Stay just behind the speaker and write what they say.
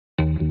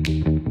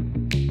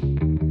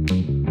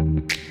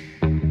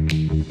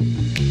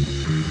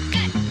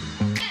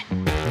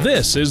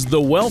This is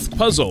The Wealth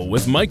Puzzle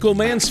with Michael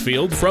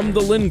Mansfield from the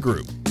Lynn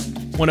Group.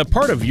 When a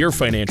part of your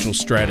financial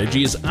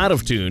strategy is out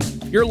of tune,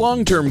 your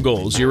long-term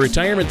goals, your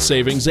retirement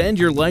savings, and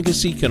your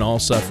legacy can all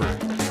suffer.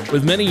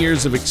 With many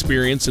years of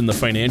experience in the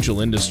financial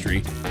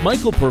industry,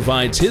 Michael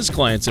provides his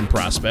clients and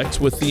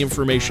prospects with the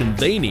information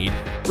they need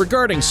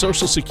regarding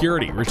Social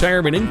Security,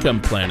 retirement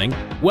income planning,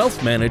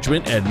 wealth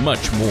management, and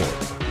much more.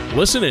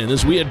 Listen in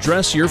as we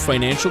address your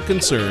financial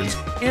concerns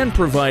and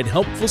provide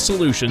helpful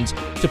solutions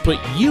to put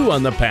you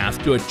on the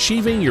path to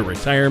achieving your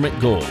retirement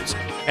goals.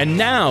 And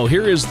now,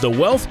 here is The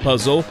Wealth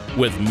Puzzle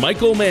with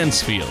Michael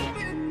Mansfield.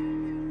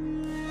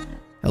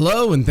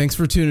 Hello, and thanks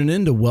for tuning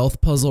in to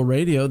Wealth Puzzle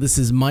Radio. This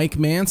is Mike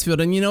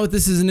Mansfield, and you know what?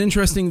 This is an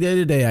interesting day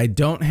today. I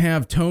don't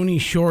have Tony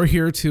Shore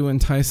here to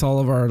entice all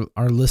of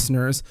our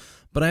listeners,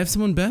 but I have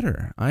someone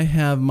better. I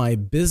have my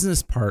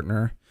business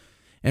partner,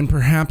 and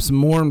perhaps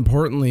more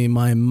importantly,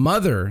 my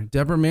mother,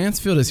 Deborah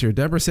Mansfield, is here.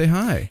 Deborah, say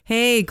hi.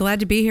 Hey, glad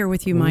to be here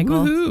with you,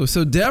 Michael. Woohoo.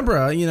 So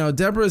Deborah,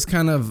 Deborah is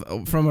kind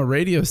of, from a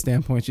radio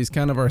standpoint, she's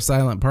kind of our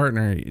silent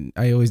partner.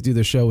 I always do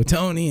the show with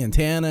Tony and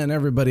Tana and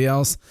everybody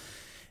else.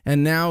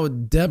 And now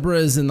Deborah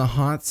is in the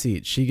hot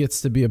seat. She gets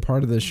to be a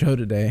part of the show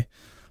today.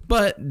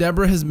 But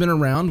Deborah has been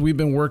around. We've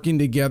been working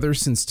together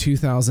since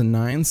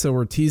 2009, so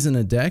we're teasing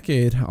a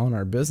decade on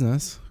our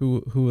business.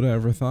 Who would have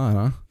ever thought,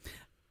 huh?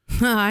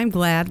 I'm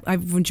glad.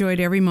 I've enjoyed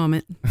every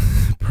moment.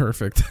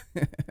 Perfect.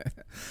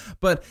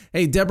 But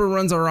hey, Deborah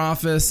runs our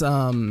office.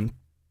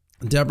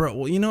 Deborah,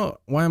 well,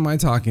 why am I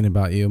talking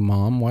about you,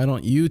 Mom? Why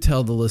don't you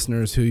tell the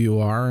listeners who you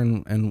are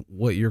and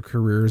what your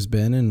career has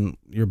been and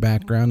your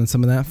background and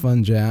some of that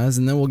fun jazz,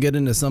 and then we'll get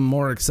into some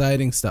more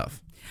exciting stuff.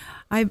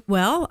 I've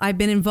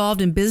been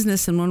involved in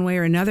business in one way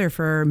or another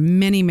for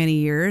many, many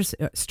years.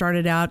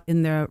 Started out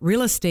in the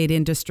real estate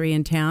industry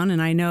in town, and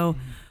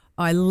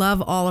I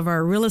love all of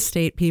our real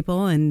estate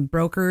people and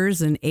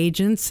brokers and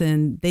agents,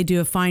 and they do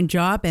a fine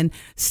job and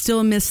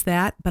still miss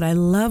that. But I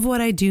love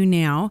what I do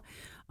now.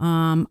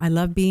 I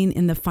love being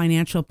in the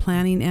financial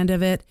planning end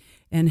of it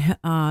and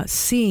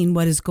seeing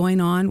what is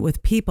going on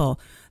with people.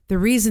 The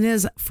reason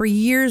is, for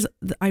years,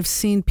 I've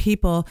seen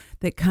people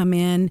that come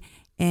in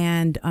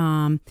and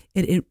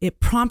it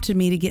prompted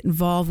me to get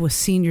involved with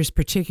seniors,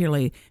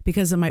 particularly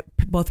because of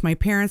both my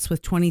parents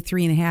with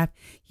 23 and a half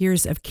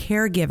years of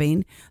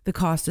caregiving, the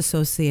cost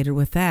associated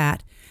with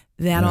that.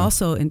 That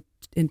also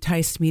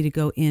enticed me to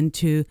go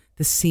into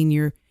the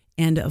senior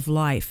end of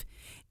life.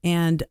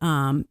 And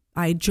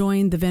I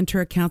joined the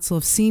Ventura Council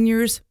of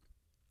Seniors,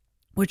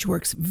 which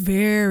works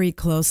very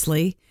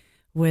closely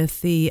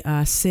with the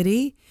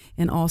city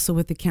and also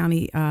with the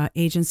county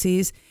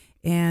agencies.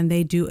 And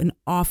they do an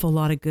awful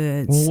lot of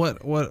good.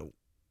 Well,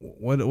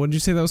 what did you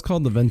say that was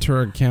called? The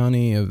Ventura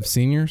County of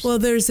Seniors? Well,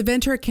 there's the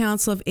Ventura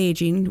Council of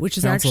Aging, which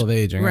is Council of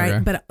Aging, right.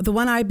 Okay. But the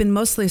one I've been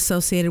mostly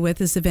associated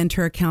with is the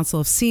Ventura Council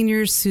of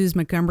Seniors. Suze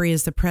Montgomery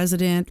is the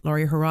president.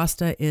 Laurie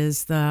Harasta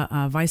is the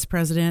vice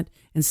president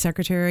and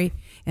secretary,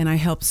 and I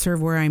help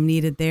serve where I'm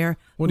needed there.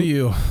 What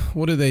do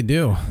they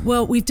do?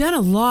 Well, we've done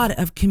a lot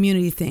of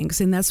community things,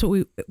 and that's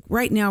what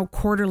right now,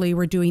 quarterly,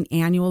 we're doing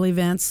annual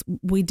events.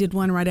 We did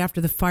one right after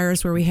the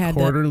fires where we had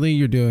Quarterly,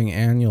 you're doing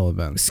annual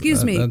events.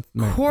 Excuse me,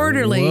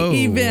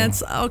 quarterly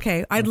events.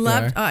 Okay, I'd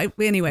love,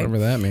 anyway. Whatever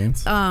that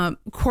means.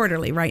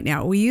 Quarterly right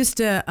now. We used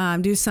to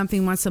do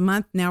something once a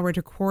month. Now we're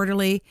to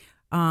quarterly.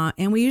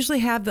 And we usually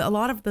have a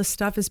lot of the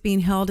stuff is being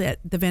held at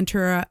the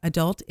Ventura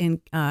Adult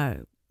and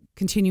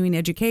Continuing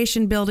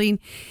Education Building.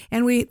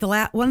 And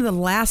one of the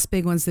last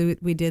big ones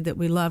that we did that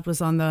we loved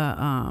was on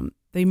the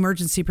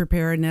emergency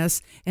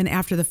preparedness and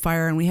after the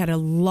fire. And we had a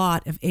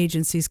lot of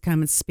agencies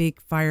come and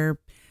speak, fire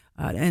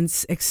and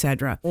et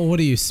cetera. Well, what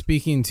are you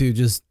speaking to?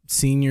 Just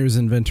seniors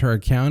in Ventura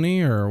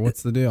County, or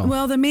what's the deal?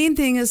 Well, the main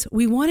thing is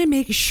we want to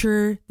make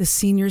sure the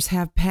seniors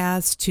have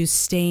paths to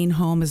staying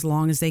home as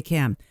long as they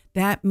can.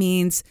 That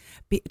means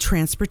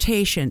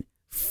transportation,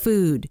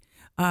 food,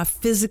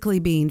 physically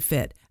being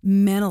fit,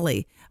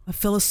 mentally,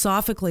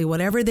 philosophically,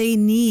 whatever they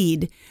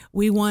need.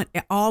 We want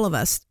all of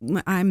us.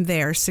 I'm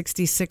there,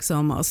 66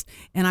 almost,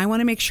 and I want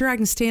to make sure I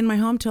can stay in my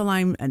home till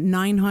I'm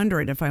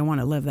 900 if I want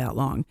to live that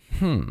long.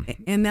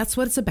 And that's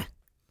what it's about.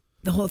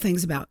 The whole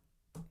thing's about.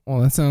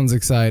 Well, that sounds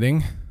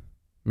exciting.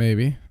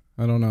 Maybe.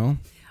 I don't know.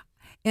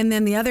 And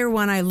then the other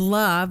one I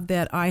love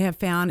that I have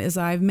found is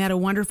I've met a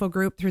wonderful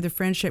group through the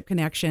Friendship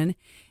Connection,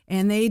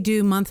 and they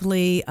do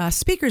monthly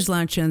speakers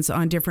luncheons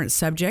on different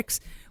subjects,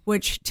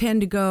 which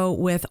tend to go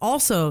with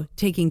also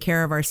taking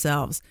care of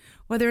ourselves,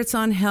 whether it's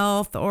on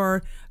health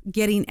or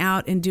getting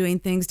out and doing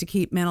things to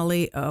keep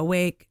mentally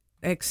awake,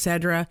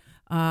 etc.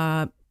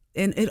 And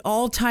it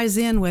all ties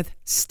in with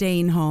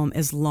staying home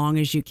as long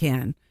as you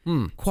can.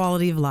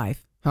 Quality of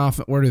life.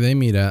 Where do they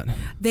meet at?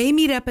 They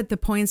meet up at the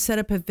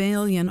Poinsettia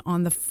Pavilion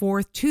on the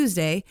fourth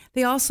Tuesday.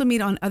 They also meet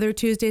on other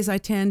Tuesdays. I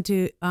tend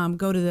to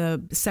go to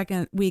the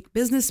second week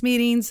business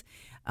meetings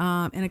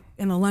and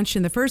a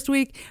luncheon the first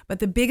week. But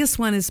the biggest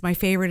one is my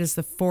favorite is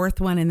the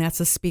fourth one, and that's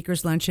a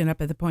speaker's luncheon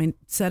up at the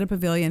Poinsettia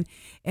Pavilion.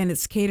 And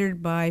it's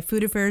catered by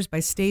Food Affairs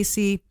by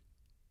Stacy.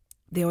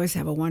 They always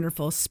have a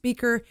wonderful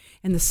speaker,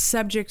 and the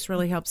subjects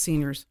really help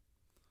seniors.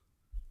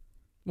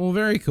 Well,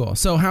 very cool.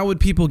 So how would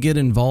people get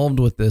involved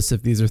with this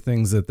if these are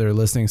things that they're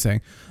listening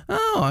saying,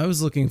 oh, I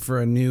was looking for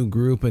a new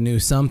group, a new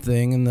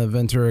something in the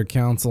Ventura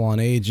Council on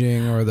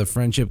Aging or the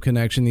Friendship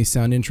Connection. These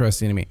sound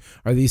interesting to me.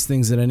 Are these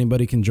things that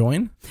anybody can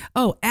join?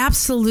 Oh,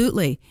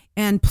 absolutely.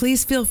 And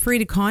please feel free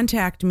to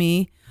contact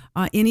me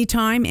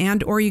anytime,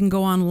 and or you can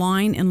go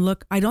online and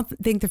look. I don't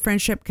think the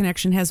Friendship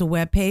Connection has a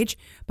webpage,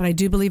 but I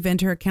do believe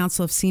Ventura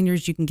Council of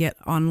Seniors you can get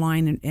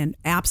online and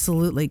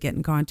absolutely get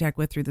in contact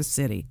with through the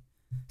city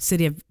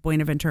of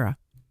Buenaventura.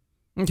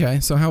 Okay,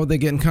 so how would they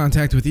get in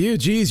contact with you?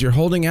 Geez, you're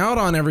holding out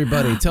on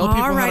everybody. Tell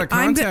people how to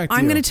contact you.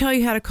 I'm going to tell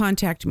you how to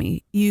contact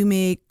me. You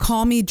may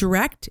call me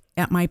direct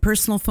at my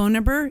personal phone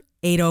number,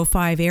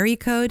 805 area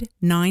code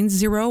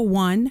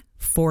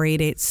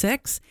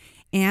 901-4886.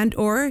 And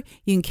or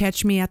you can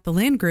catch me at the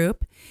Lynn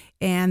Group,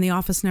 and the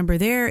office number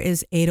there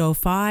is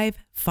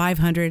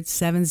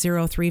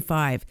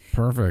 805-500-7035.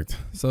 Perfect.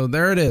 So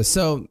there it is.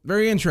 So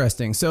very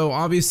interesting. So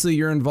obviously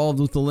you're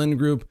involved with the Lynn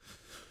Group.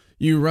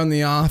 You run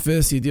the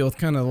office. You deal with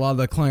kind of a lot of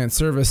the client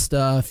service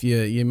stuff.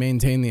 You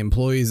maintain the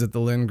employees at the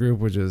Lynn Group,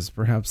 which is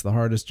perhaps the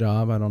hardest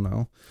job. I don't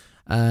know.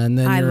 And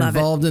then you're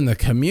involved in the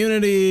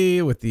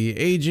community with the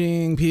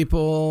aging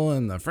people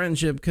and the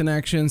Friendship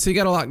Connection. So you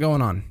got a lot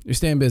going on. You're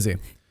staying busy.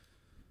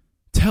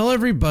 Tell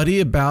everybody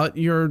about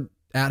your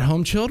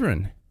at-home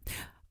children.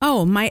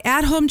 Oh, my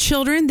at-home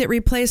children that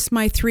replaced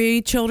my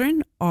 3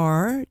 children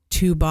are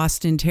 2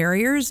 Boston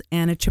Terriers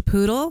and a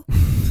Chipoodle.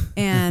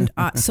 And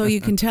so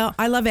you can tell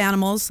I love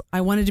animals.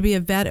 I wanted to be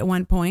a vet at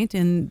one point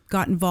and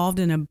got involved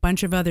in a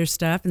bunch of other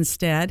stuff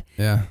instead.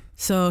 Yeah.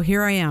 So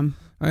here I am.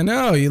 I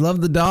know. You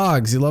love the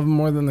dogs. You love them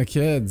more than the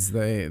kids.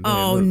 They've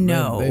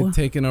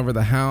taken over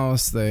the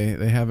house. They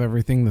have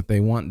everything that they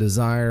want,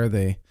 desire.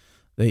 They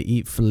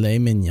eat filet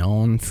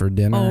mignon for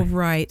dinner. Oh,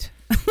 right.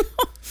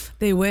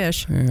 They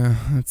wish. Yeah,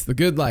 it's the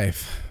good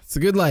life. It's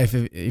the good life.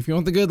 If you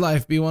want the good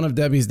life, be one of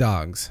Debbie's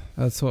dogs.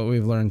 That's what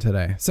we've learned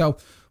today. So,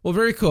 well,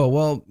 very cool.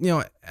 Well,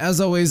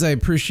 as always, I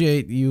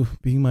appreciate you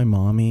being my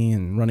mommy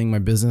and running my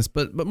business.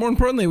 But more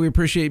importantly, we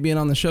appreciate being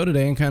on the show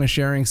today and kind of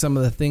sharing some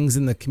of the things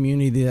in the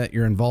community that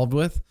you're involved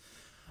with.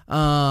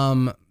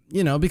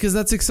 Because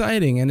that's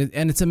exciting.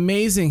 And it's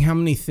amazing how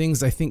many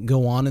things I think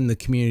go on in the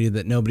community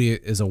that nobody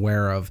is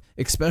aware of,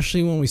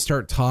 especially when we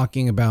start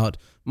talking about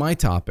my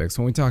topics,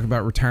 when we talk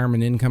about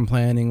retirement income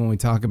planning, when we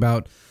talk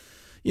about,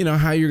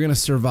 how you're going to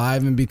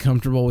survive and be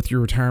comfortable with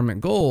your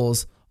retirement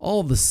goals.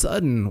 All of a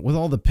sudden, with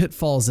all the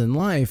pitfalls in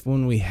life,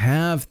 when we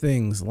have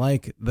things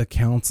like the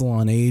Council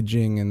on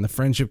Aging and the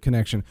Friendship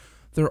Connection,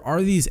 there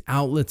are these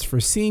outlets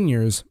for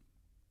seniors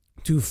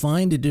to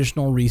find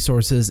additional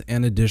resources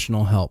and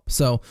additional help.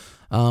 So,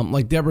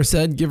 like Deborah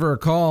said, give her a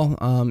call.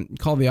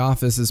 Call the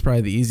office is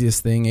probably the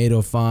easiest thing,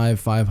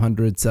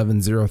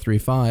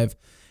 805-500-7035.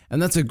 And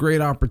that's a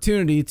great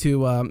opportunity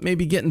to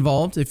maybe get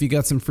involved if you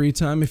got some free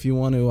time, if you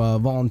want to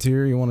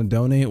volunteer, you want to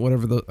donate,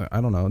 whatever. I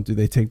don't know. Do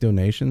they take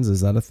donations? Is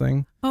that a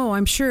thing? Oh,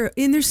 I'm sure.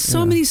 And there's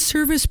so many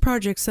service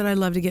projects that I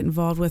love to get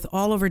involved with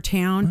all over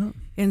town. Oh.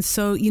 And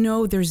so,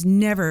 there's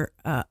never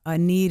a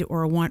need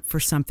or a want for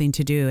something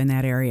to do in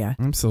that area.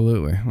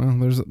 Absolutely. Well,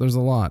 there's a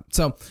lot.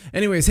 So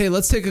anyways, hey,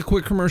 let's take a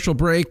quick commercial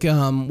break.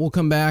 We'll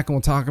come back and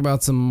we'll talk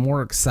about some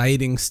more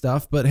exciting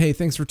stuff. But hey,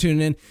 thanks for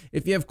tuning in.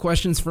 If you have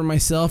questions for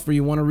myself or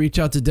you want to reach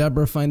out to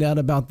Deborah, find out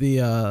about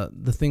the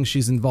things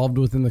she's involved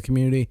with in the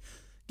community,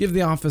 give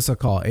the office a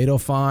call,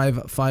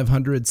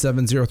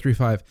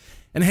 805-500-7035.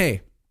 And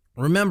hey,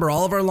 remember,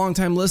 all of our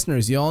longtime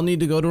listeners, you all need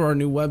to go to our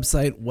new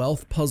website,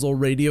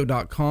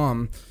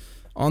 wealthpuzzleradio.com.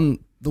 On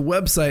the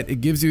website,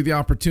 it gives you the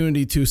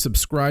opportunity to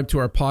subscribe to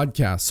our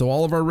podcast. So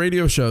all of our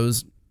radio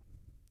shows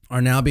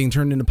are now being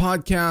turned into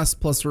podcasts,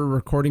 plus we're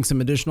recording some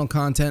additional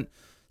content.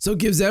 So it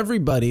gives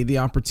everybody the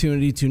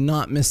opportunity to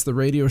not miss the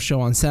radio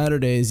show on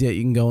Saturdays, yet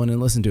you can go in and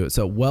listen to it.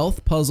 So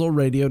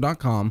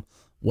wealthpuzzleradio.com,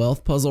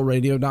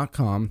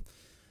 wealthpuzzleradio.com.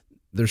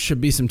 There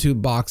should be some 2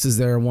 boxes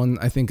there. One,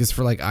 I think, is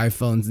for like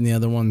iPhones and the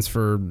other one's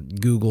for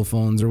Google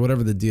phones or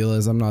whatever the deal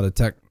is. I'm not a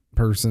tech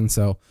person,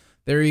 so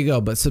there you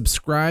go. But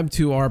subscribe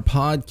to our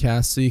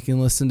podcast so you can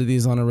listen to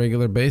these on a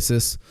regular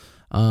basis.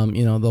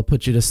 They'll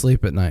put you to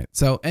sleep at night.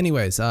 So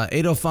anyways,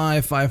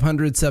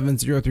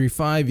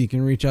 805-500-7035. You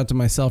can reach out to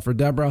myself or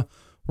Deborah.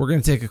 We're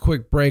going to take a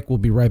quick break. We'll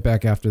be right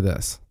back after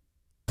this.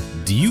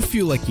 Do you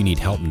feel like you need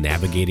help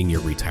navigating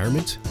your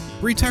retirement?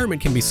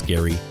 Retirement can be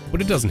scary,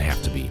 but it doesn't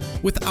have to be.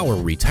 With our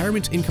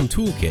Retirement Income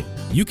Toolkit,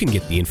 you can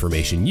get the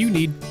information you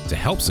need to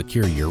help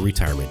secure your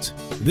retirement.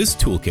 This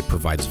toolkit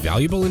provides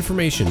valuable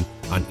information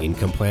on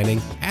income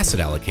planning, asset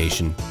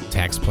allocation,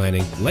 tax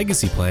planning,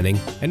 legacy planning,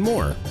 and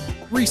more.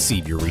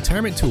 Receive your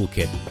Retirement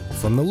Toolkit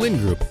from the Lynn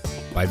Group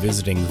by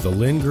visiting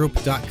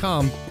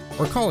thelynngroup.com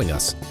or calling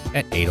us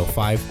at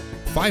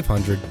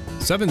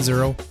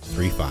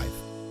 805-500-7035.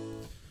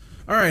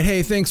 All right.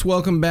 Hey, thanks.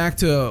 Welcome back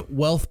to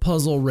Wealth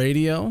Puzzle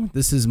Radio.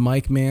 This is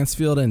Mike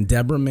Mansfield and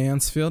Deborah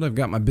Mansfield. I've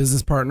got my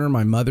business partner,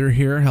 my mother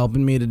here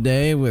helping me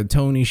today. With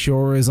Tony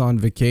Shore is on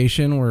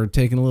vacation. We're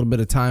taking a little bit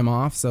of time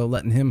off, so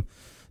letting him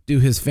do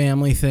his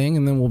family thing,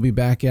 and then we'll be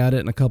back at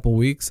it in a couple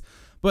weeks.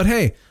 But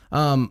hey,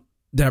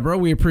 Deborah,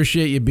 we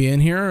appreciate you being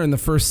here. In the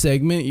first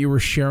segment, you were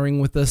sharing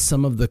with us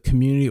some of the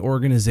community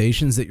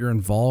organizations that you're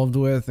involved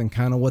with and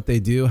kind of what they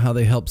do, how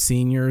they help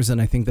seniors,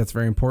 and I think that's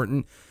very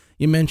important.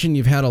 You mentioned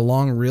you've had a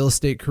long real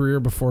estate career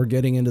before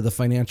getting into the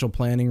financial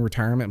planning,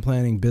 retirement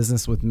planning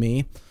business with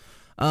me.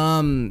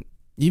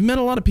 You've met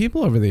a lot of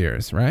people over the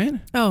years, right?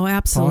 Oh,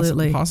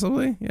 absolutely.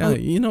 Possibly? Yeah,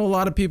 you know a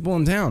lot of people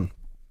in town.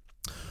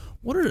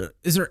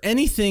 Is there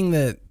anything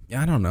that,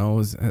 I don't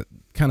know,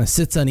 kind of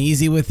sits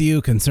uneasy with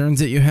you, concerns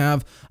that you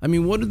have? I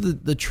mean, what are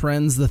the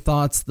trends, the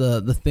thoughts,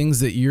 the things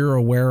that you're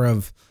aware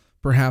of,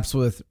 perhaps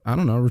with, I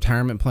don't know,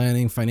 retirement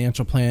planning,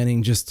 financial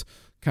planning, just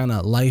kind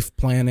of life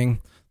planning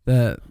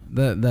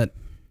that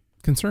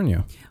concern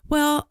you?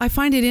 Well, I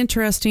find it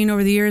interesting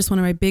over the years. One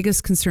of my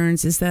biggest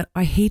concerns is that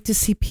I hate to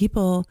see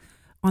people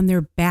on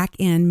their back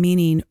end,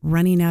 meaning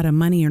running out of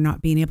money or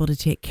not being able to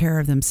take care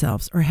of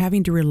themselves or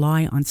having to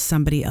rely on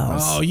somebody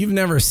else. Oh, you've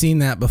never seen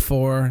that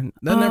before.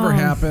 That never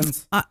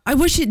happens. I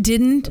wish it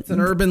didn't. It's an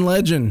urban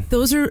legend.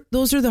 Those are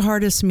the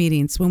hardest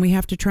meetings, when we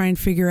have to try and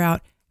figure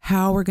out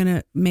how we're going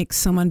to make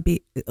someone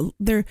be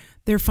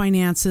their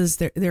finances,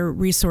 their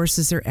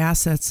resources, their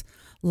assets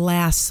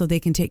last so they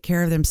can take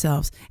care of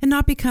themselves and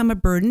not become a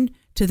burden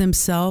to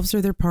themselves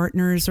or their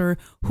partners or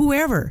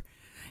whoever.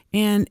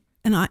 And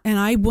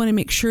I want to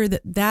make sure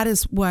that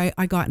is why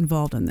I got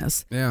involved in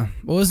this. Yeah.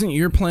 Well, isn't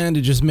your plan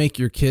to just make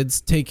your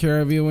kids take care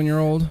of you when you're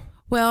old?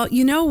 Well,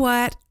 you know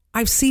what?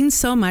 I've seen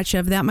so much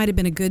of that. Might have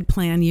been a good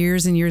plan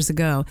years and years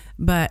ago,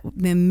 but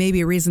then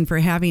maybe a reason for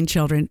having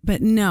children.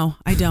 But no,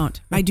 I don't.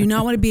 I do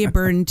not want to be a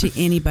burden to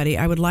anybody.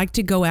 I would like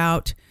to go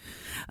out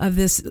of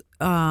this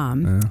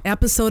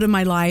episode of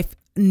my life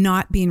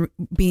not being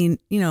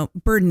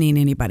burdening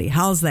anybody.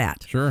 How's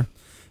that? Sure.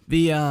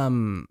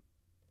 And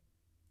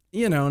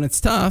it's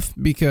tough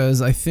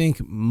because I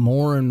think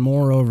more and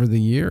more over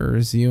the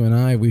years, you and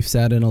I, we've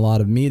sat in a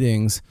lot of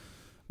meetings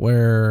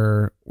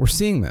where we're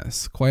seeing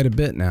this quite a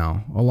bit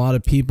now. A lot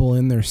of people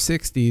in their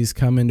 60s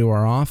come into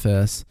our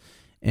office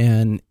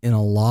and in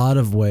a lot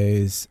of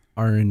ways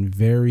are in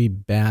very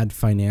bad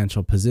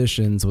financial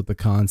positions with the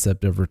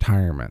concept of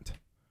retirement.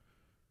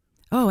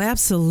 Oh,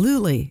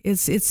 absolutely.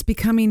 It's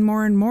becoming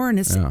more and more, and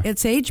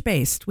it's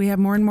age-based. We have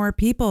more and more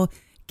people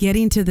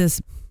getting to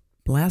this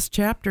last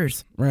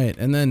chapters. Right.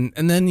 And then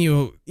and then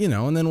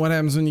what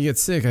happens when you get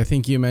sick? I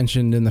think you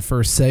mentioned in the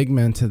first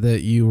segment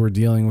that you were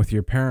dealing with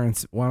your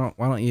parents. Why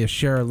don't you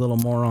share a little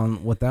more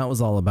on what that was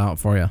all about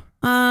for you?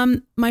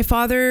 My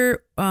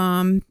father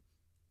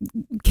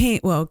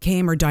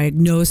came or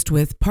diagnosed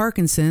with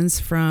Parkinson's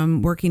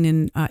from working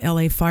in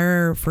LA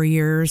Fire for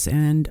years,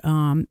 and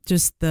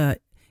just the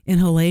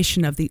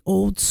inhalation of the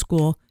old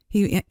school.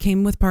 He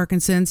came with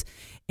Parkinson's,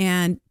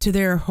 and to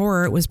their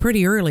horror, it was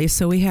pretty early.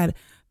 So we had,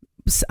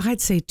 I'd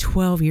say,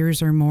 12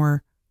 years or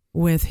more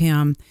with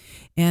him.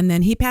 And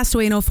then he passed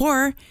away in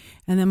 2004.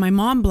 And then my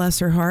mom, bless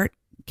her heart,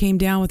 came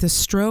down with a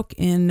stroke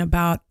in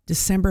about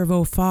December of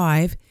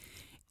 2005.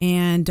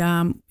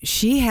 And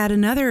she had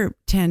another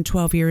 10,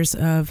 12 years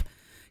of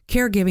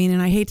caregiving.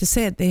 And I hate to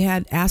say it, they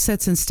had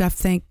assets and stuff,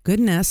 thank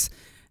goodness.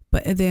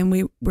 But then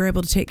we were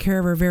able to take care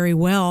of her very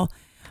well.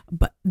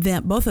 But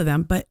then both of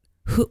them,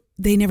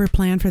 they never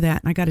planned for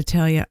that. And I got to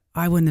tell you,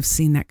 I wouldn't have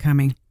seen that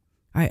coming.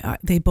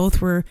 They both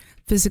were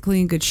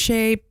physically in good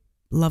shape,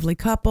 lovely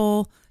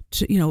couple,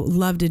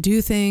 loved to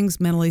do things,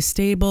 mentally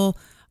stable.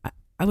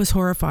 I was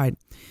horrified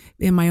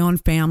in my own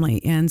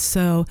family. And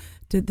so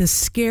the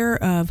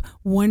scare of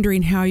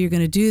wondering how you're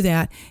going to do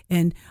that.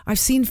 And I've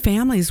seen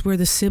families where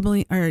the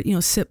sibling, or,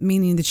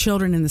 meaning the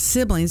children and the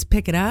siblings,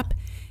 pick it up.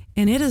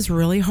 And it is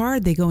really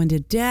hard. They go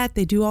into debt.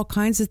 They do all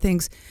kinds of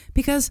things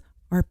because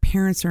our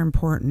parents are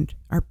important.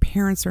 Our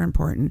parents are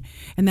important.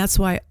 And that's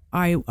why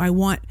I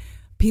want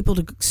people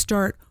to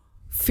start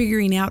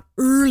figuring out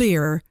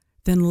earlier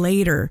than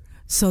later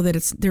so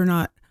that they're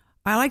not,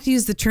 I like to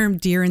use the term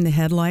deer in the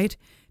headlight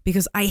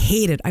because I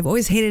hate it. I've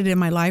always hated it in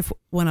my life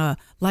when a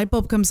light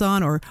bulb comes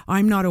on or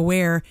I'm not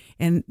aware,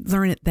 and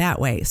learn it that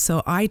way.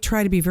 So I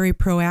try to be very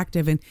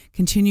proactive and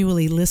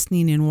continually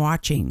listening and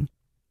watching.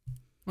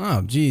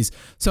 Oh, geez.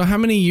 So how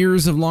many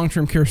years of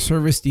long-term care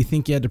service do you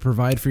think you had to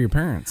provide for your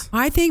parents?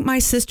 I think my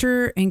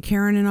sister and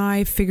Karen and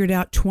I figured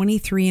out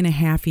 23 and a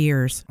half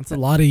years. That's a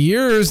lot of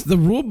years. The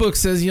rule book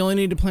says you only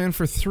need to plan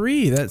for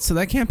 3. So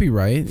that can't be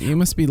right. You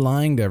must be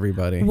lying to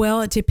everybody.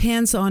 Well, it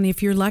depends on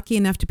if you're lucky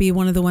enough to be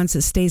one of the ones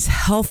that stays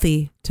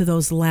healthy to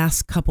those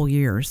last couple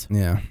years.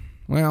 Yeah.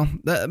 Well,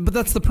 but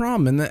that's the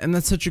problem. And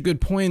that's such a good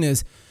point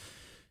is,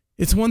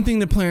 it's one thing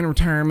to plan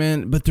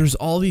retirement, but there's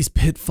all these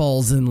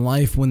pitfalls in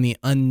life when the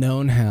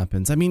unknown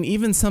happens. I mean,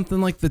 even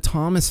something like the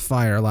Thomas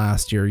Fire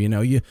last year, you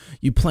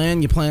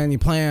plan,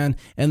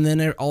 and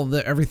then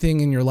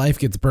everything in your life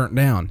gets burnt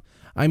down.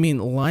 I mean,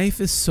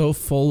 life is so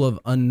full of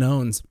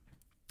unknowns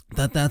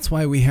that's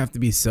why we have to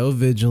be so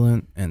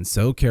vigilant and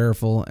so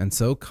careful and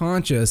so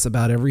conscious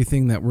about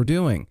everything that we're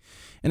doing.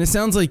 And it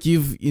sounds like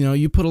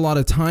you put a lot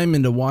of time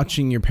into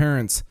watching your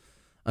parents,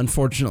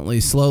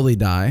 unfortunately, slowly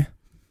die.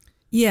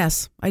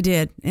 Yes, I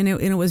did, and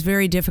it was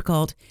very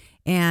difficult.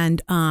 And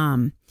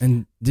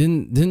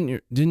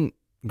didn't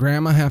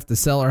Grandma have to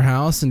sell her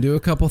house and do a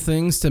couple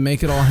things to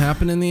make it all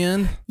happen in the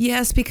end?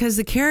 Yes, because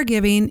the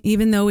caregiving,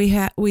 even though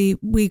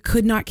we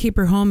could not keep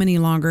her home any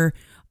longer,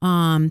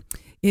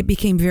 it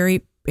became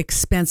very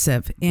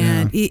expensive,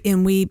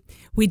 and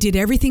we did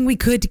everything we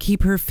could to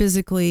keep her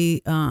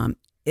physically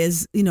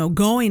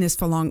going as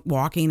for long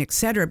walking,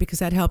 etc., because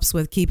that helps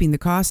with keeping the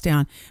cost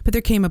down. But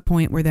there came a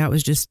point where that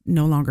was just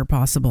no longer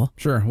possible.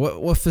 Sure.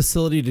 What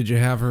facility did you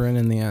have her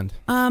in the end?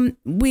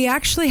 We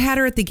actually had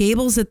her at the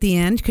Gables at the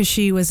end because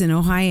she was in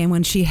Ojai, and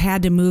when she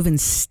had to move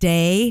and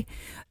stay,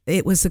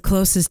 it was the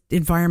closest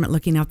environment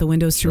looking out the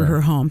windows through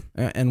her home.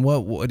 And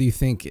what do you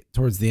think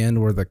towards the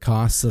end were the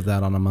costs of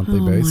that on a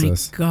monthly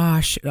basis? Oh my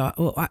gosh.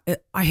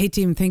 I hate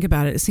to even think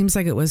about it. It seems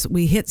like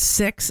we hit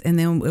 6 and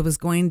then it was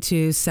going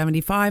to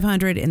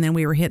 7,500 and then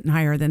we were hitting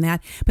higher than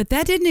that. But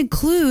that didn't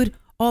include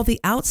all the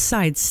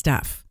outside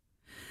stuff,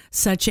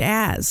 such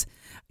as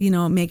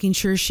making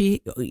sure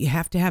you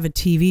have to have a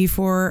TV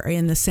for her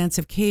in the sense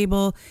of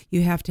cable.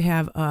 You have to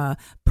have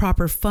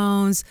proper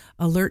phones,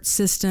 alert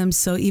systems.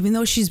 So even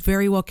though she's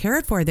very well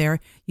cared for there,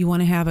 you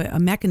want to have a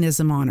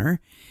mechanism on her.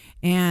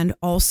 And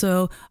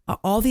also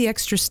all the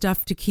extra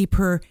stuff to keep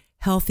her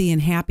healthy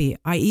and happy.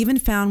 I even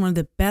found one of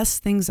the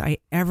best things I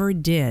ever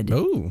did.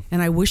 Oh.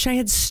 And I wish I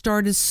had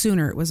started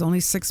sooner. It was only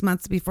 6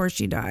 months before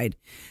she died.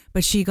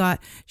 But she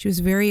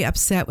was very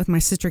upset with my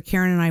sister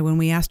Karen and I when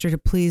we asked her to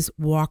please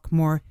walk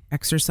more,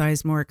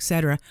 exercise more,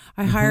 etc.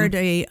 I hired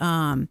a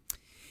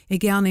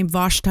gal named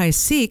Vashti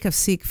Seek of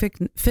Seek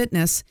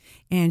Fitness,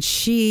 and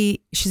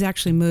she's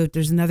actually moved.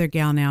 There's another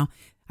gal now,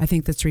 I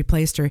think, that's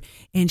replaced her.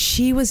 And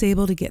she was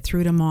able to get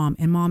through to Mom,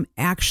 and Mom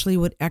actually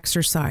would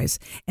exercise.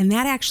 And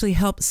that actually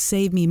helped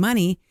save me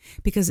money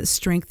because it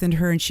strengthened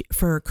her and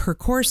for her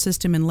core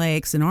system and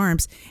legs and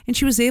arms. And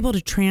she was able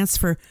to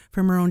transfer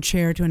from her own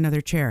chair to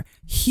another chair.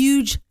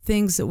 Huge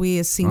things that we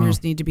as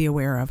seniors need to be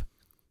aware of.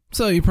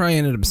 So you probably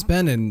ended up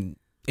spending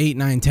 $8,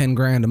 $9,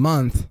 $10,000 a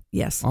month.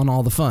 Yes. On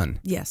all the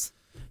fun. Yes.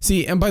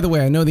 See, and by the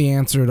way, I know the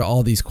answer to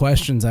all these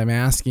questions I'm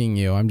asking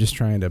you. I'm just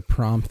trying to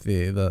prompt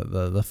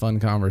the fun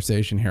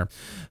conversation here.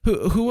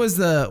 Who was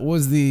the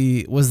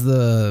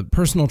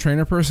personal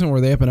trainer person?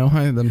 Were they up in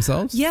Ojai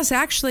themselves? Yes,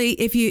 actually,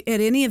 if you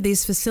at any of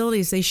these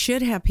facilities, they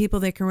should have people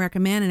they can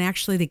recommend. And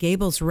actually, the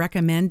Gables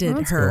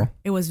recommended her. Cool.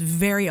 It was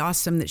very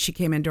awesome that she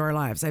came into our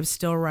lives. I'm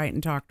still write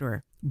and talk to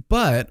her.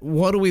 But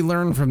what do we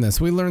learn from this?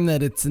 We learn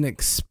that it's an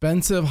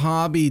expensive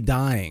hobby,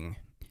 dying.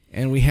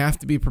 And we have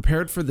to be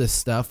prepared for this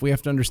stuff. We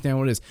have to understand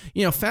what it is.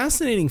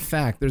 Fascinating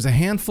fact, there's a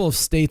handful of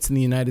states in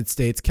the United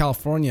States.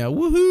 California,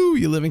 woohoo,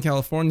 you live in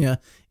California,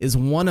 is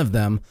one of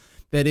them,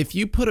 that if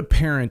you put a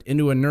parent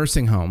into a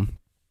nursing home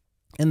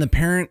and the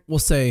parent will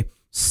say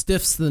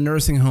stiffs the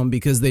nursing home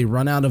because they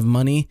run out of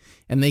money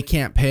and they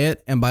can't pay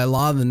it, and by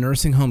law the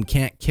nursing home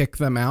can't kick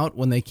them out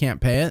when they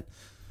can't pay it,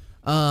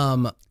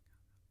 the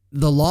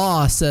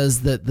law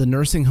says that the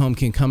nursing home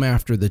can come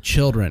after the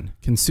children,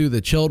 can sue the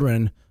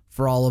children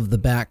for all of the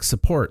back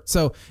support.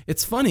 So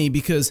it's funny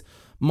because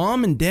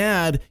Mom and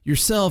Dad,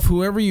 yourself,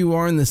 whoever you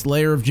are in this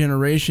layer of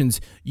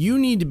generations, you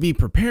need to be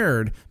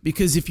prepared,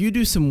 because if you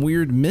do some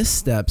weird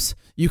missteps,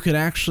 you could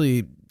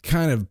actually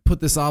kind of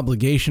put this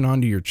obligation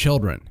onto your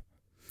children.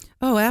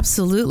 Oh,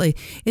 absolutely.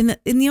 And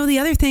the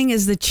other thing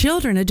is the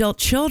children, adult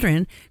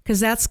children, because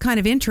that's kind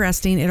of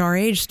interesting at our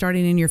age,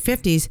 starting in your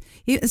 50s.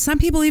 Some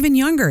people even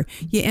younger.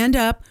 You end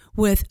up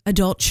with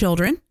adult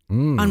children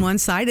on one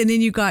side, and then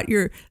you got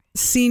your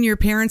senior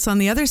parents on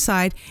the other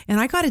side. And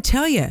I got to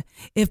tell you,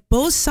 if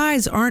both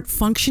sides aren't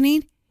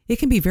functioning, it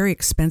can be very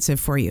expensive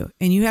for you.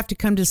 And you have to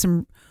come to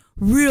some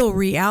real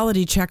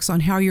reality checks on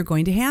how you're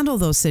going to handle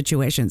those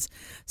situations.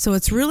 So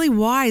it's really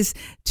wise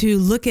to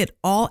look at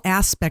all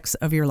aspects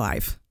of your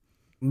life.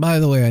 By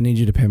the way, I need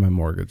you to pay my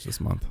mortgage this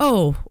month.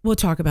 Oh, we'll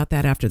talk about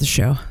that after the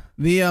show.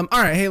 All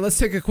right, hey, let's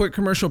take a quick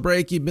commercial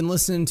break. You've been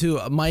listening to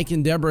Mike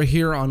and Deborah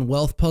here on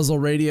Wealth Puzzle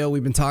Radio.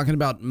 We've been talking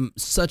about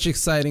such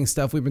exciting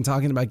stuff. We've been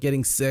talking about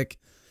getting sick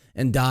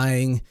and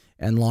dying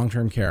and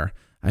long-term care.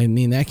 I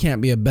mean, that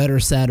can't be a better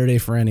Saturday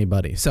for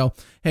anybody. So,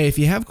 hey, if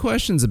you have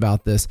questions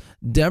about this,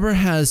 Deborah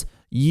has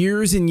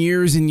years and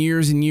years and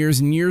years and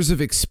years and years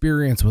of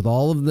experience with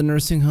all of the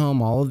nursing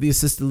home, all of the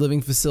assisted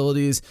living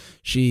facilities.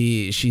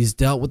 She's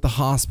dealt with the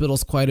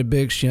hospitals quite a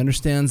bit. She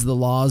understands the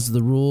laws,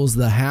 the rules,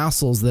 the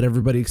hassles that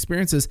everybody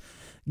experiences.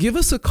 Give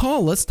us a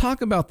call. Let's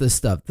talk about this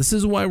stuff. This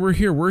is why we're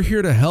here. We're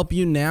here to help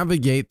you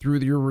navigate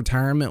through your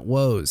retirement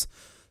woes.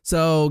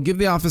 So give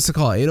the office a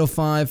call,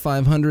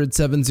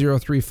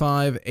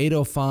 805-500-7035,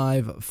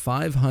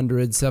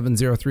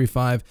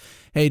 805-500-7035.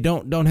 Hey,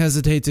 don't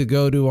hesitate to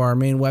go to our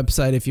main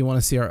website if you want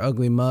to see our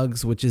ugly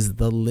mugs, which is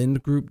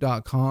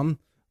thelindgroup.com.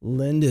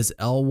 Lind is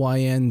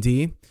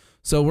L-Y-N-D.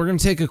 So we're going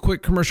to take a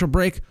quick commercial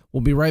break. We'll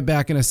be right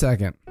back in a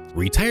second.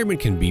 Retirement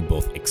can be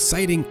both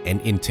exciting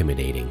and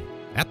intimidating.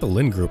 At the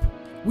Lind Group,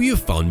 we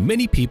have found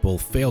many people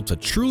fail to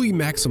truly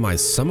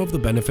maximize some of the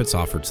benefits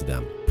offered to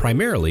them,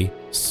 primarily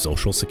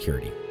Social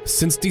Security.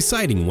 Since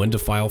deciding when to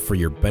file for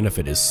your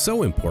benefit is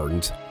so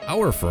important,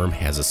 our firm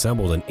has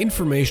assembled an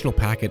informational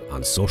packet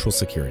on Social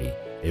Security.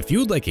 If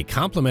you'd like a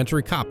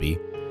complimentary copy,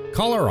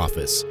 Call our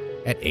office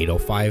at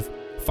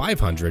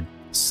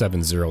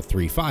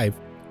 805-500-7035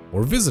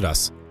 or visit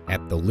us at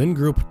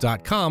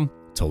thelindgroup.com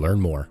to learn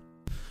more.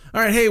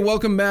 All right, hey,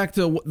 welcome back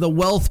to The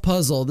Wealth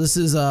Puzzle. This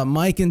is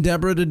Mike and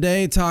Deborah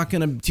today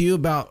talking to you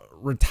about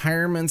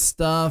retirement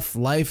stuff,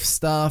 life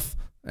stuff,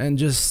 and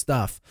just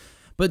stuff.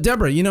 But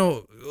Deborah, you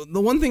know,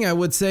 the one thing I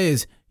would say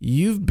is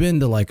you've been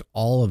to like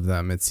all of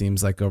them, it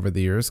seems like, over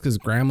the years, because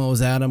Grandma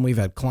was at them. We've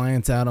had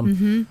clients at them.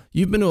 Mm-hmm.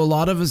 You've been to a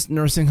lot of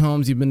nursing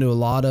homes. You've been to a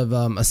lot of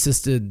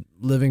assisted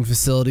living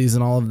facilities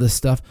and all of this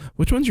stuff.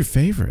 Which one's your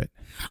favorite?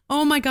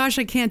 Oh my gosh,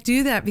 I can't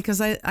do that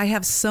because I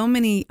have so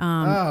many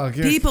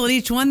people at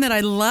each one that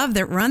I love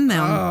that run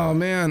them. Oh,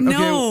 man.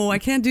 No, I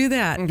can't do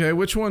that. Okay,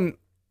 which one?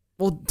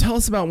 Well, tell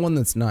us about one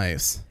that's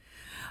nice.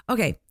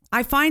 Okay,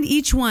 I find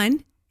each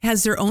one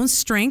has their own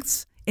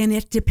strengths, and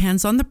it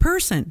depends on the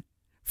person.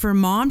 For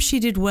Mom, she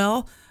did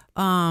well.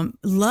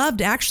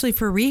 Loved actually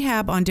for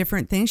rehab on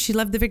different things. She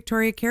loved the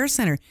Victoria Care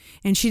Center,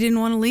 and she didn't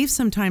want to leave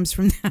sometimes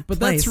from that But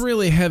place. That's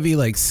really heavy,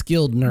 like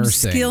skilled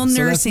nursing. Skilled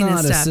nursing that's not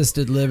and stuff.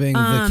 Assisted living,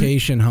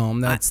 vacation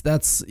home.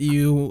 That's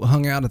you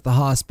hung out at the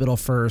hospital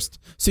first.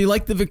 So you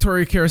like the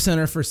Victoria Care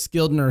Center for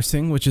skilled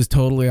nursing, which is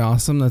totally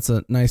awesome. That's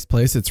a nice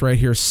place. It's right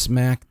here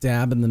smack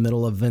dab in the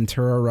middle of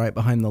Ventura, right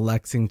behind the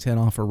Lexington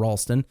off of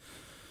Ralston.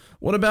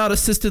 What about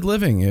assisted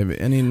living?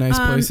 Any nice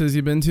places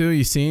you've been to,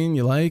 you seen,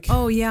 you like?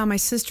 Oh, yeah. My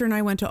sister and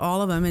I went to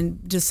all of them and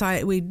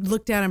we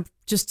looked at them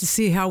just to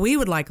see how we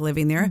would like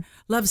living there. Mm-hmm.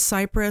 Loved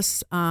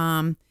Cypress.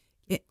 And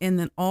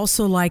then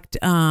also liked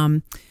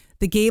the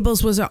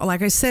Gables was,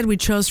 like I said, we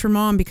chose for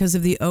Mom because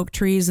of the oak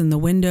trees and the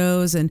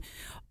windows. And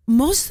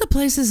most of the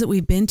places that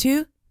we've been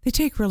to, they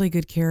take really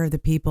good care of the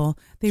people.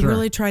 They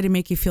really try to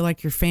make you feel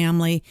like your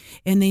family.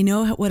 And they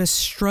know what a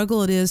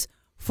struggle it is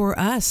for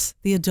us,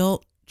 the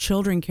adult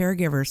children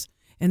caregivers,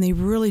 and they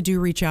really do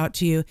reach out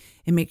to you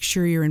and make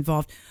sure you're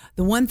involved.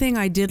 The one thing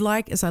I did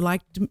like is I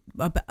liked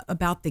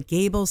about the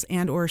Gables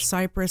and or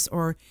Cypress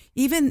or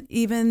even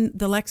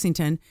the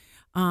Lexington.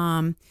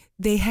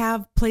 They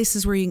have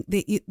places where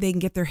they can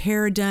get their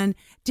hair done,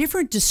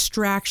 different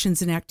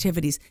distractions and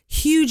activities,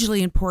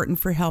 hugely important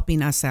for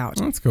helping us out.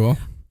 That's cool.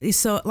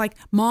 So like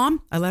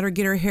Mom, I let her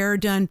get her hair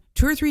done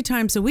 2 or 3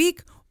 times a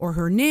week, or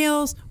her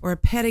nails, or a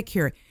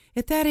pedicure.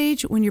 At that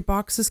age, when your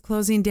box is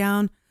closing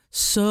down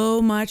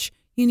so much,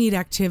 you need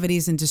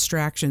activities and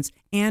distractions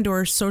and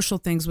or social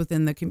things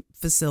within the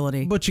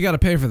facility. But you got to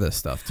pay for this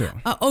stuff too.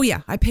 Oh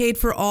yeah, I paid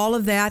for all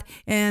of that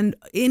and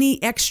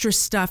any extra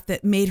stuff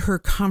that made her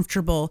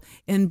comfortable.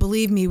 And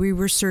believe me, we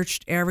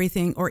researched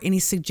everything, or any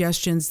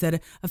suggestions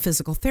that a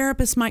physical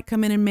therapist might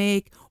come in and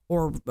make,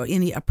 or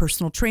a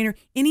personal trainer,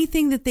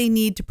 anything that they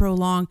need to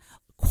prolong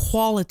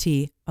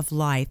quality of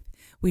life,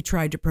 we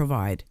tried to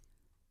provide.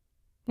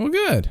 Well,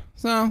 good.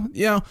 So,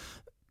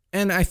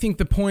 and I think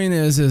the point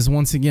is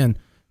once again,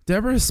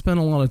 Deborah has spent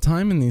a lot of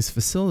time in these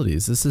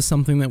facilities. This is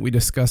something that we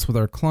discuss with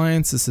our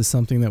clients. This is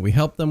something that we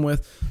help them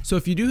with. So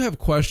if you do have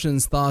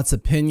questions, thoughts,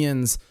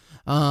 opinions,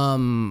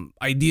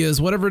 ideas,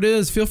 whatever it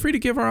is, feel free to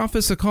give our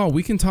office a call.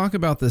 We can talk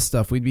about this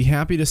stuff. We'd be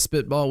happy to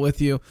spitball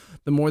with you.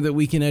 The more that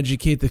we can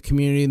educate the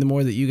community, the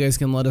more that you guys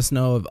can let us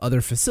know of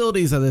other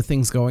facilities, other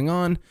things going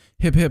on.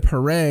 Hip, hip,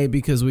 hooray,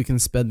 because we can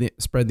spread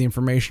the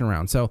information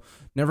around. So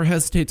never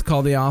hesitate to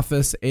call the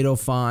office,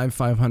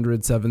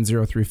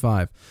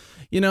 805-500-7035.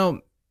 You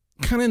know,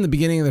 kind of in the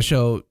beginning of the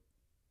show,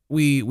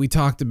 we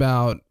talked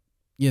about,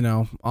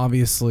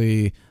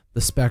 obviously the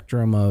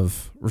spectrum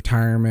of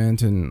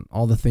retirement and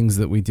all the things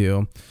that we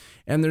do.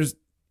 And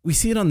we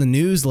see it on the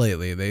news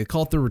lately. They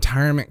call it the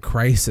retirement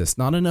crisis.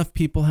 Not enough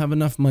people have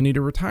enough money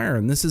to retire.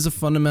 And this is a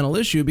fundamental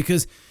issue,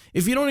 because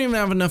if you don't even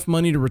have enough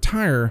money to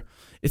retire,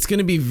 it's going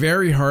to be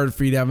very hard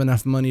for you to have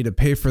enough money to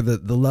pay for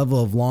the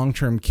level of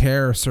long-term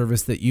care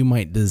service that you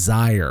might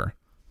desire.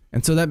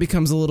 And so that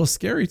becomes a little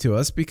scary to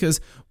us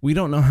because we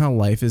don't know how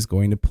life is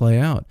going to play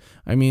out.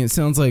 I mean, it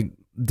sounds like,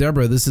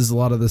 Deborah, this is a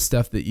lot of the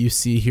stuff that you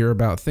see, hear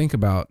about, think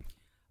about.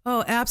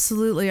 Oh,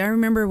 absolutely. I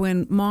remember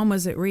when Mom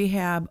was at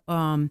rehab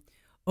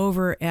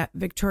over at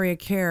Victoria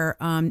Care,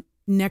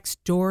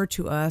 next door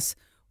to us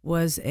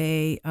was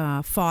a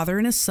father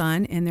and a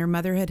son, and their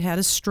mother had had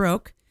a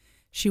stroke.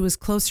 She was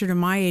closer to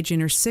my age,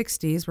 in her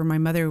 60s, where my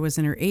mother was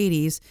in her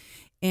 80s.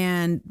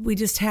 And we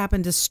just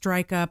happened to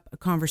strike up a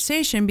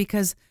conversation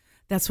because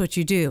that's what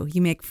you do.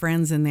 You make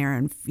friends in there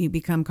and you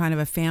become kind of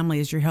a family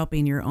as you're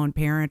helping your own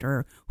parent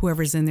or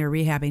whoever's in there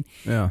rehabbing.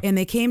 Yeah. And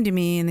they came to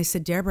me and they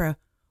said, Deborah,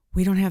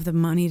 we don't have the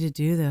money to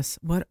do this.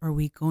 What are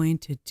we going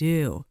to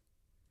do?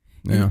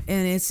 Yeah.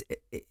 And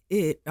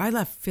I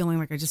left feeling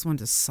like I just wanted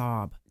to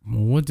sob.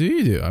 Well, what do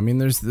you do? I mean,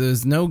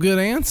 there's no good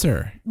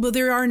answer. Well,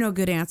 there are no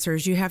good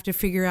answers. You have to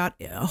figure out,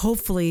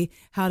 hopefully,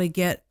 how to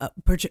get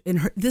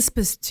in this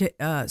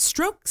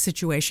stroke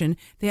situation.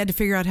 They had to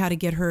figure out how to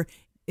get her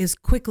is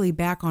quickly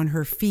back on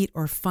her feet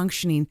or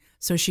functioning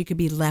so she could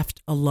be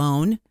left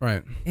alone.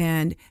 Right.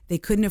 And they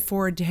couldn't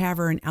afford to have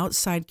her in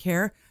outside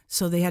care.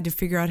 So they had to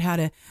figure out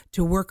how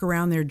to work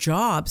around their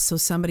jobs. So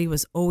somebody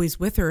was always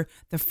with her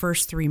the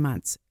first 3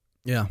 months.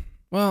 Yeah.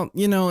 Well,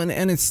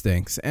 and it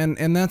stinks.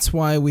 And that's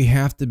why we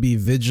have to be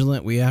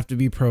vigilant. We have to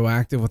be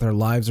proactive with our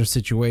lives or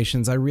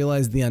situations. I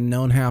realize the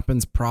unknown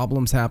happens,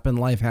 problems happen,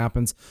 life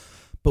happens,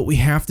 but we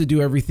have to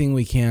do everything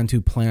we can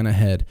to plan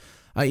ahead.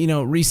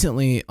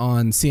 Recently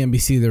on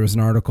CNBC, there was an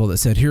article that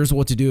said, here's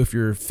what to do if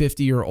you're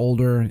 50 or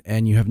older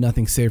and you have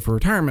nothing saved for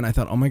retirement. I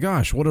thought, oh my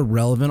gosh, what a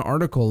relevant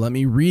article. Let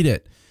me read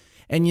it.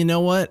 And you know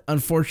what?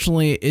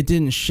 Unfortunately, it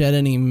didn't shed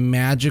any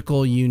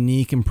magical,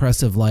 unique,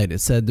 impressive light. It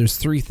said there's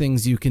 3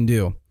 things you can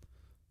do.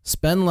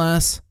 Spend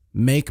less,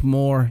 make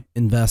more,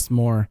 invest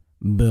more.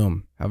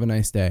 Boom. Have a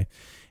nice day.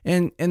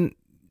 And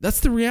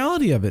that's the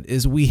reality of it,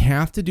 is we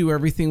have to do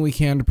everything we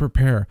can to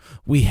prepare.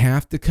 We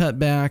have to cut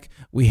back.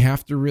 We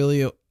have to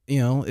really,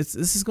 this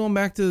is going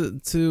back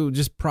to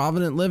just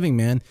provident living,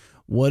 man.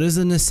 What is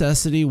a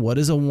necessity? What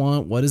is a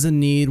want? What is a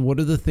need? What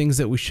are the things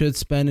that we should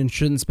spend and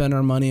shouldn't spend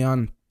our money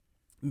on?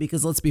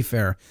 Because let's be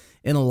fair,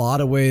 in a lot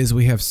of ways,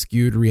 we have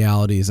skewed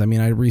realities. I mean,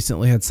 I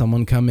recently had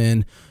someone come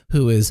in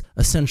who is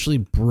essentially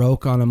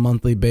broke on a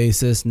monthly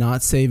basis,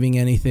 not saving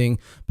anything,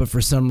 but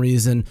for some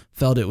reason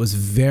felt it was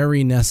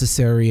very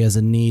necessary as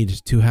a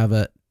need to have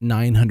a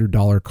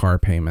 $900 car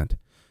payment.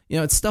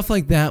 It's stuff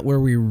like that where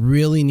we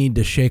really need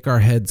to shake our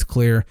heads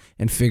clear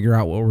and figure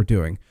out what we're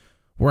doing.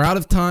 We're out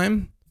of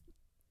time.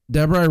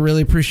 Deborah, I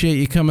really appreciate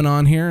you coming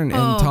on here and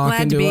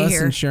talking to us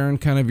and sharing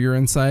kind of your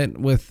insight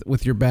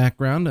with your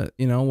background.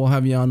 We'll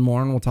have you on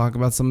more and we'll talk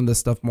about some of this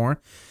stuff more.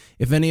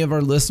 If any of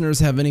our listeners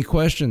have any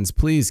questions,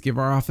 please give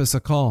our office a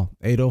call,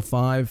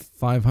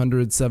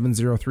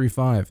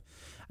 805-500-7035.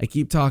 I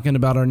keep talking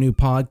about our new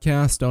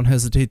podcast. Don't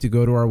hesitate to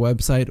go to our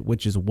website,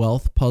 which is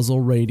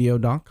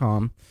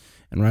wealthpuzzleradio.com.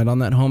 And right on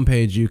that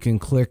homepage, you can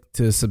click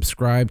to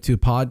subscribe to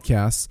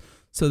podcasts,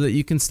 so that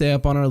you can stay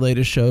up on our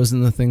latest shows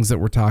and the things that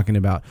we're talking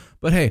about.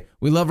 But hey,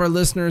 we love our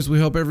listeners. We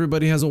hope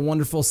everybody has a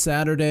wonderful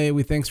Saturday.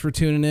 Thanks for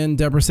tuning in.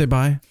 Deborah, say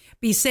bye.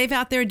 Be safe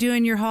out there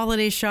doing your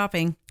holiday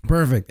shopping.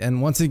 Perfect.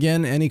 And once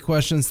again, any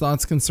questions,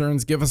 thoughts,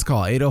 concerns, give us a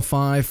call,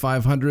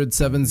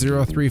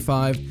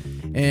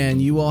 805-500-7035.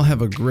 And you all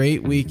have a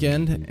great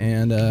weekend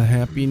and a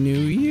happy new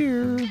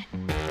year.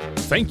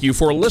 Thank you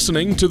for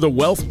listening to The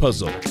Wealth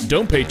Puzzle.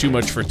 Don't pay too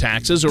much for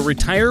taxes or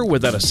retire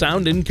without a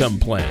sound income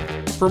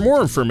plan. For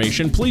more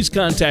information, please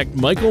contact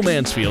Michael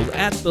Mansfield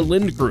at the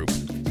Lind Group.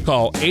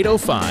 Call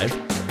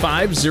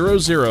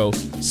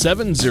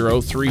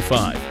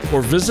 805-500-7035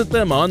 or visit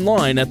them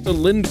online at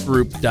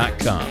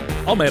thelindgroup.com.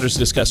 All matters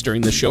discussed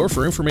during this show are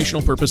for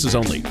informational purposes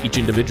only. Each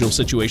individual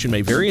situation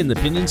may vary, and the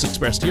opinions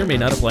expressed here may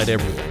not apply to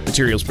everyone.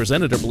 Materials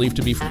presented are believed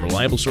to be from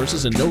reliable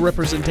sources, and no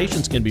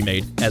representations can be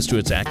made as to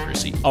its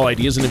accuracy. All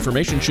ideas and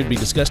information should be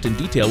discussed in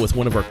detail with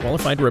one of our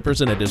qualified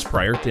representatives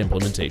prior to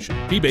implementation.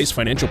 Fee-based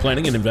financial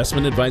planning and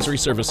investment advisory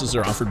services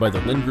are offered by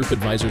the Lind Group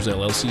Advisors,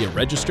 LLC, a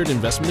registered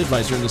investment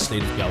advisor in the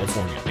state of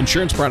California.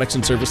 Insurance products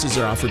and services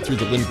are offered through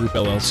the Lind Group,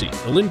 LLC.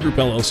 The Lind Group,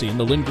 LLC, and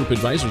the Lind Group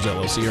Advisors,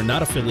 LLC are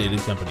not affiliated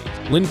companies.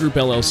 Lind Group,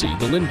 LLC,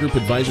 the Lind Group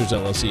Advisors,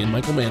 LLC, and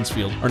Michael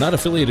Mansfield are not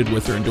affiliated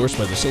with or endorsed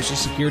by the Social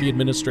Security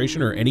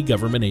Administration or any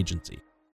government agency.